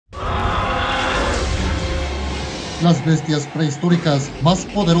Las bestias prehistóricas más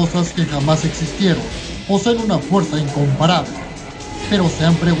poderosas que jamás existieron poseen una fuerza incomparable. Pero se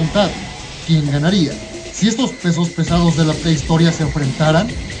han preguntado, ¿quién ganaría si estos pesos pesados de la prehistoria se enfrentaran?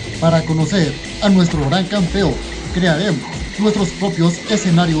 Para conocer a nuestro gran campeón, crearemos nuestros propios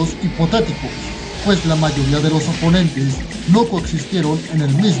escenarios hipotéticos, pues la mayoría de los oponentes no coexistieron en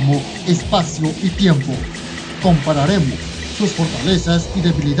el mismo espacio y tiempo. Compararemos sus fortalezas y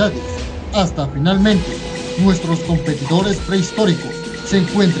debilidades, hasta finalmente nuestros competidores prehistóricos se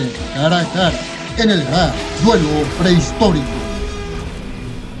encuentren cara a cara en el gran duelo prehistórico.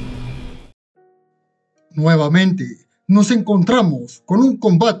 Nuevamente, nos encontramos con un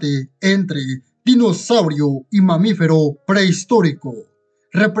combate entre dinosaurio y mamífero prehistórico.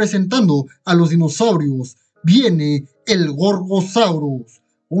 Representando a los dinosaurios viene el Gorgosaurus,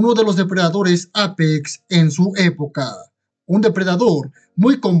 uno de los depredadores apex en su época. Un depredador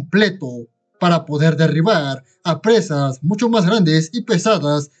muy completo para poder derribar a presas mucho más grandes y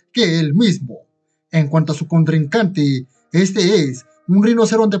pesadas que él mismo. En cuanto a su contrincante, este es un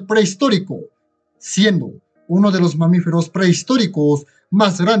rinoceronte prehistórico, siendo uno de los mamíferos prehistóricos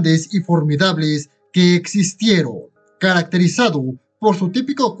más grandes y formidables que existieron, caracterizado por su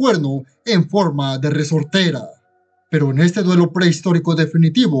típico cuerno en forma de resortera. Pero en este duelo prehistórico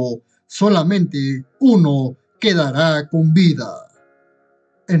definitivo, solamente uno quedará con vida.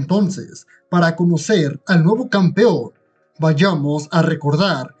 Entonces, para conocer al nuevo campeón, vayamos a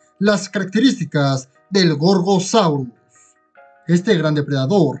recordar las características del Gorgosaurus. Este gran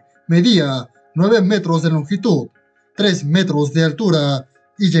depredador medía 9 metros de longitud, 3 metros de altura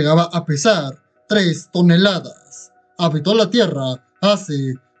y llegaba a pesar 3 toneladas. Habitó la Tierra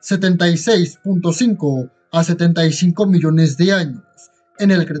hace 76.5 a 75 millones de años,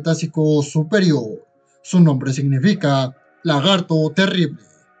 en el Cretácico superior. Su nombre significa lagarto terrible.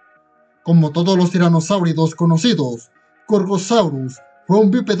 Como todos los tiranosáuridos conocidos, Gorgosaurus fue un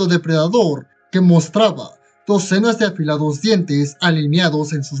bípedo depredador que mostraba docenas de afilados dientes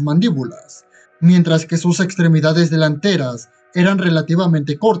alineados en sus mandíbulas, mientras que sus extremidades delanteras eran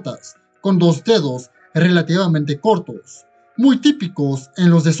relativamente cortas, con 2 dedos relativamente cortos, muy típicos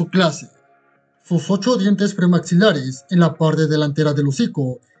en los de su clase. Sus 8 dientes premaxilares en la parte delantera del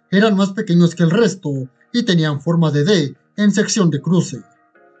hocico eran más pequeños que el resto y tenían forma de D en sección de cruce.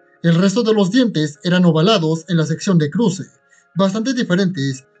 El resto de los dientes eran ovalados en la sección de cruce, bastante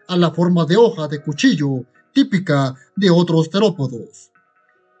diferentes a la forma de hoja de cuchillo típica de otros terópodos.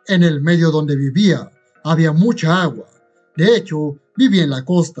 En el medio donde vivía había mucha agua. De hecho, vivía en la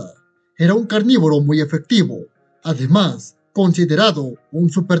costa. Era un carnívoro muy efectivo. Además, considerado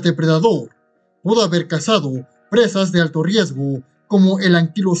un superdepredador, pudo haber cazado presas de alto riesgo como el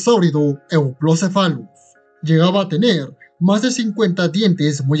anquilosáurido Euplocephalus. Llegaba a tener más de 50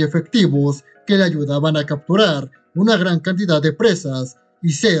 dientes muy efectivos que le ayudaban a capturar una gran cantidad de presas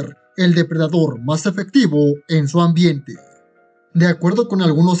y ser el depredador más efectivo en su ambiente. De acuerdo con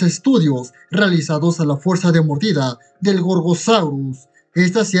algunos estudios realizados a la fuerza de mordida del Gorgosaurus,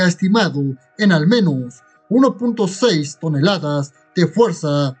 esta se ha estimado en al menos 1.6 toneladas de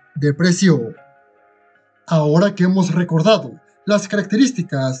fuerza de presión. Ahora que hemos recordado las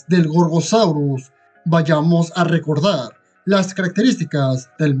características del Gorgosaurus, vayamos a recordar las características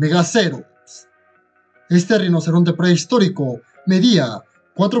del Megacerops. Este rinoceronte prehistórico medía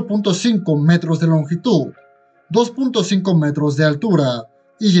 4.5 metros de longitud, 2.5 metros de altura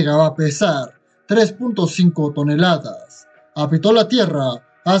y llegaba a pesar 3.5 toneladas. Habitó la Tierra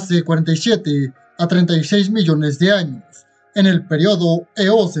hace 47 a 36 millones de años, en el periodo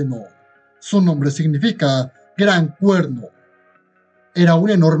Eoceno. Su nombre significa gran cuerno. Era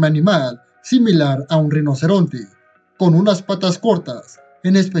un enorme animal similar a un rinoceronte, con unas patas cortas,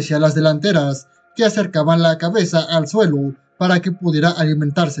 en especial las delanteras, que acercaban la cabeza al suelo para que pudiera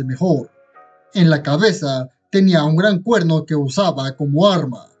alimentarse mejor. En la cabeza tenía un gran cuerno que usaba como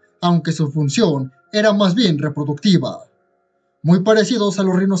arma, aunque su función era más bien reproductiva. Muy parecidos a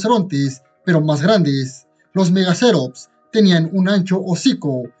los rinocerontes, pero más grandes, los Megacerops tenían un ancho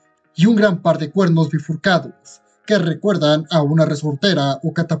hocico y un gran par de cuernos bifurcados, que recuerdan a una resortera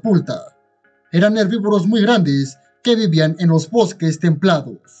o catapulta. Eran herbívoros muy grandes que vivían en los bosques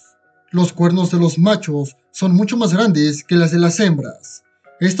templados. Los cuernos de los machos son mucho más grandes que las de las hembras.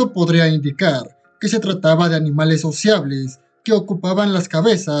 Esto podría indicar que se trataba de animales sociables que ocupaban las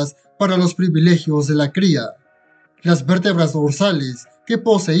cabezas para los privilegios de la cría. Las vértebras dorsales que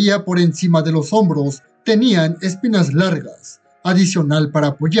poseía por encima de los hombros tenían espinas largas, adicional para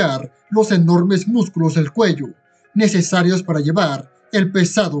apoyar los enormes músculos del cuello, necesarios para llevar el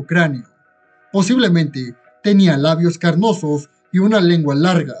pesado cráneo. Posiblemente tenía labios carnosos y una lengua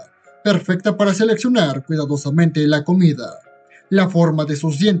larga, perfecta para seleccionar cuidadosamente la comida. La forma de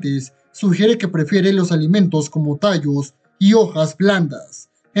sus dientes sugiere que prefiere los alimentos como tallos y hojas blandas,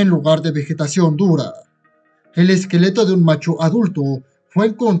 en lugar de vegetación dura. El esqueleto de un macho adulto fue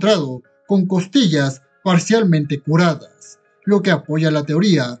encontrado con costillas parcialmente curadas, lo que apoya la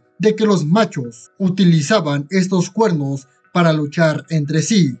teoría de que los machos utilizaban estos cuernos para luchar entre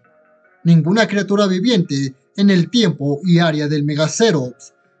sí. Ninguna criatura viviente en el tiempo y área del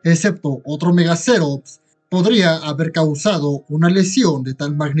Megacerops, excepto otro Megacerops, podría haber causado una lesión de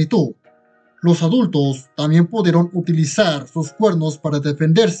tal magnitud. Los adultos también pudieron utilizar sus cuernos para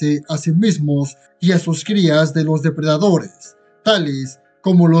defenderse a sí mismos y a sus crías de los depredadores, tales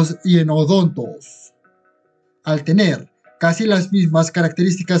como los hienodontos. Al tener casi las mismas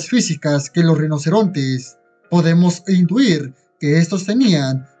características físicas que los rinocerontes, podemos intuir que estos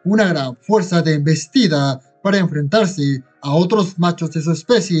tenían una gran fuerza de embestida para enfrentarse a otros machos de su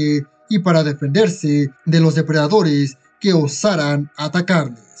especie y para defenderse de los depredadores que osaran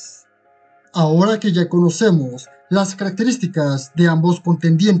atacarles. Ahora que ya conocemos las características de ambos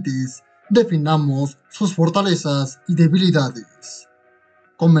contendientes, definamos sus fortalezas y debilidades.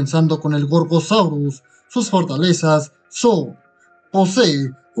 Comenzando con el Gorgosaurus, sus fortalezas son: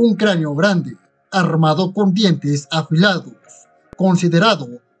 posee un cráneo grande, armado con dientes afilados, considerado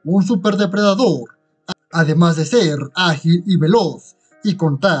un superdepredador, además de ser ágil y veloz y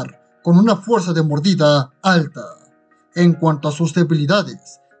contar con una fuerza de mordida alta. En cuanto a sus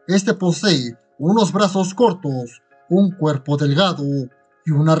debilidades, este posee unos brazos cortos, un cuerpo delgado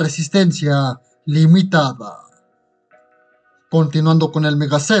y una resistencia limitada. Continuando con el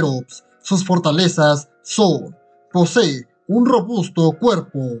Megacerops, sus fortalezas son: posee un robusto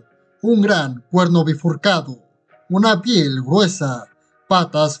cuerpo, un gran cuerno bifurcado, una piel gruesa,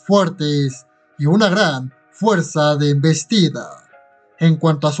 patas fuertes y una gran fuerza de embestida. En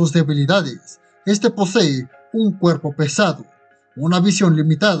cuanto a sus debilidades, este posee un cuerpo pesado, una visión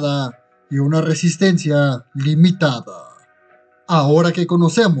limitada y una resistencia limitada. Ahora que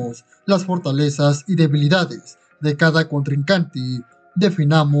conocemos las fortalezas y debilidades de cada contrincante,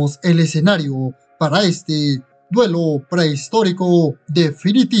 definamos el escenario para este duelo prehistórico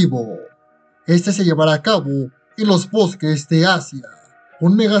definitivo. Este se llevará a cabo en los bosques de Asia.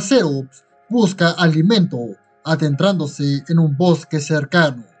 Un Megacerops busca alimento adentrándose en un bosque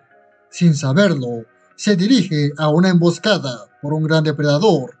cercano. Sin saberlo, se dirige a una emboscada por un gran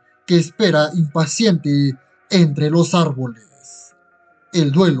depredador que espera impaciente entre los árboles.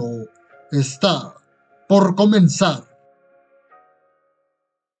 El duelo está por comenzar.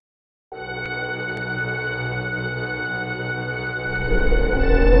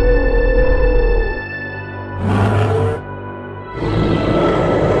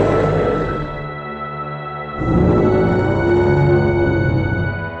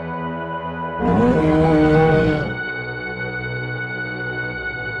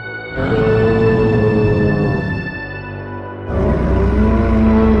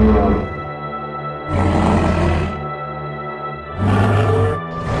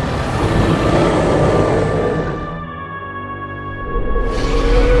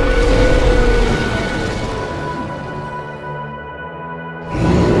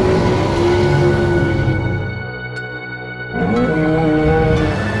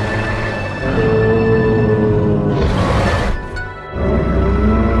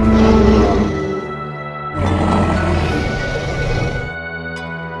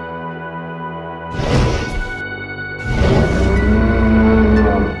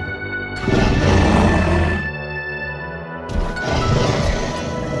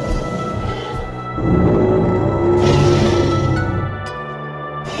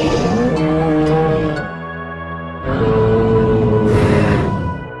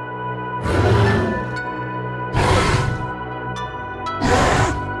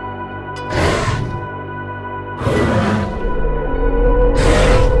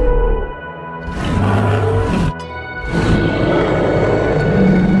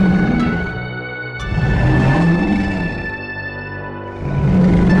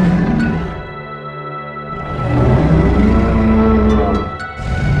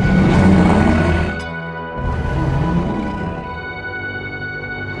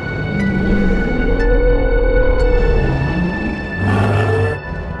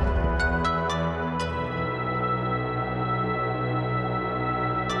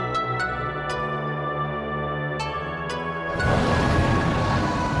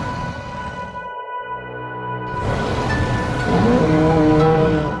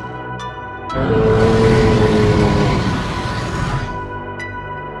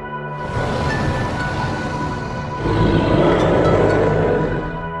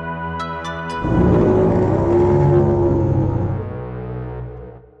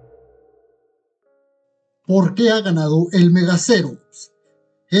 ¿Por qué ha ganado el Megacerops?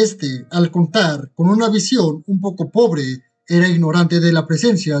 Este, al contar con una visión un poco pobre, era ignorante de la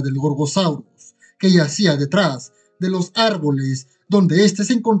presencia del Gorgosaurus, que yacía detrás de los árboles donde éste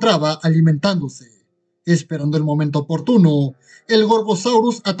se encontraba alimentándose. Esperando el momento oportuno, el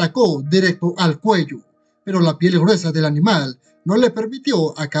Gorgosaurus atacó directo al cuello, pero la piel gruesa del animal no le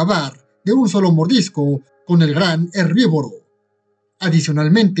permitió acabar de un solo mordisco con el gran herbívoro.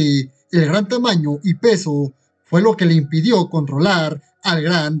 Adicionalmente, el gran tamaño y peso fue lo que le impidió controlar al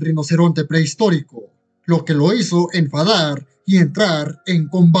gran rinoceronte prehistórico, lo que lo hizo enfadar y entrar en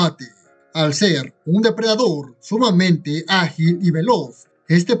combate. Al ser un depredador sumamente ágil y veloz,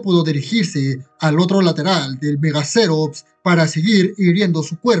 este pudo dirigirse al otro lateral del Megacerops para seguir hiriendo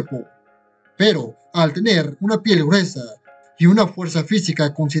su cuerpo. Pero, al tener una piel gruesa y una fuerza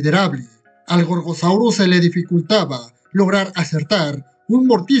física considerable, al Gorgosaurus se le dificultaba lograr acertar un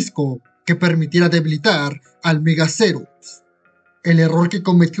mordisco que permitiera debilitar al Megacerops. El error que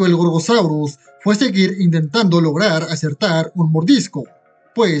cometió el Gorgosaurus fue seguir intentando lograr acertar un mordisco,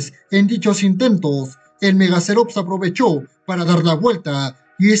 pues en dichos intentos el Megacerops aprovechó para dar la vuelta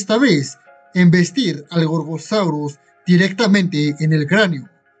y esta vez embestir al Gorgosaurus directamente en el cráneo,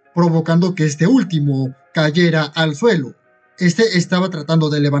 provocando que este último cayera al suelo. Este estaba tratando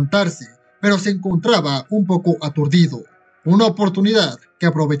de levantarse, pero se encontraba un poco aturdido. Una oportunidad que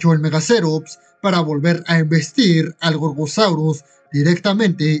aprovechó el Megacerops para volver a embestir al Gorgosaurus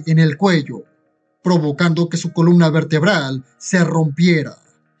directamente en el cuello, provocando que su columna vertebral se rompiera.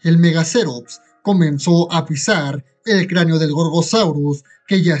 El Megacerops comenzó a pisar el cráneo del Gorgosaurus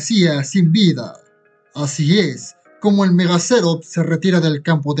que yacía sin vida. Así es como el Megacerops se retira del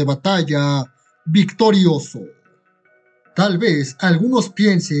campo de batalla victorioso. Tal vez algunos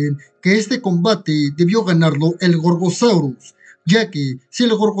piensen que este combate debió ganarlo el Gorgosaurus, ya que si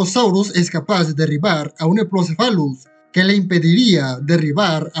el Gorgosaurus es capaz de derribar a un Eplocephalus, ¿qué le impediría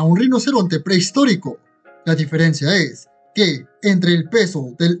derribar a un rinoceronte prehistórico? La diferencia es que entre el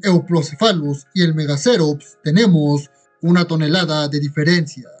peso del Euplocephalus y el Megacerops tenemos 1 tonelada de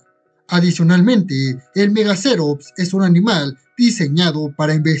diferencia. Adicionalmente, el Megacerops es un animal diseñado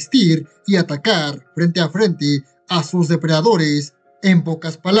para embestir y atacar frente a frente a sus depredadores, en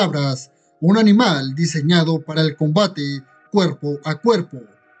pocas palabras, un animal diseñado para el combate cuerpo a cuerpo.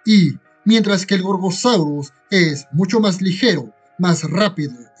 Y, mientras que el Gorgosaurus es mucho más ligero, más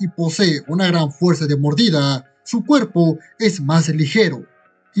rápido y posee una gran fuerza de mordida, su cuerpo es más ligero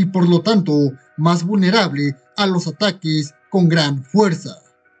y por lo tanto más vulnerable a los ataques con gran fuerza.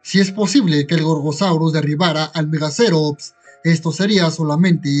 Si es posible que el Gorgosaurus derribara al Megacerops, esto sería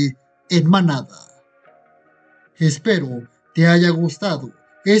solamente en manada. Espero te haya gustado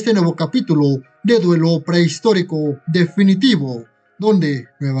este nuevo capítulo de Duelo Prehistórico Definitivo, donde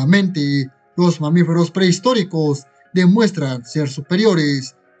nuevamente los mamíferos prehistóricos demuestran ser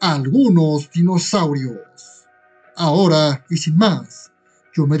superiores a algunos dinosaurios. Ahora y sin más,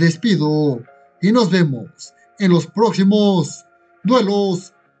 yo me despido y nos vemos en los próximos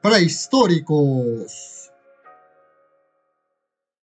duelos prehistóricos.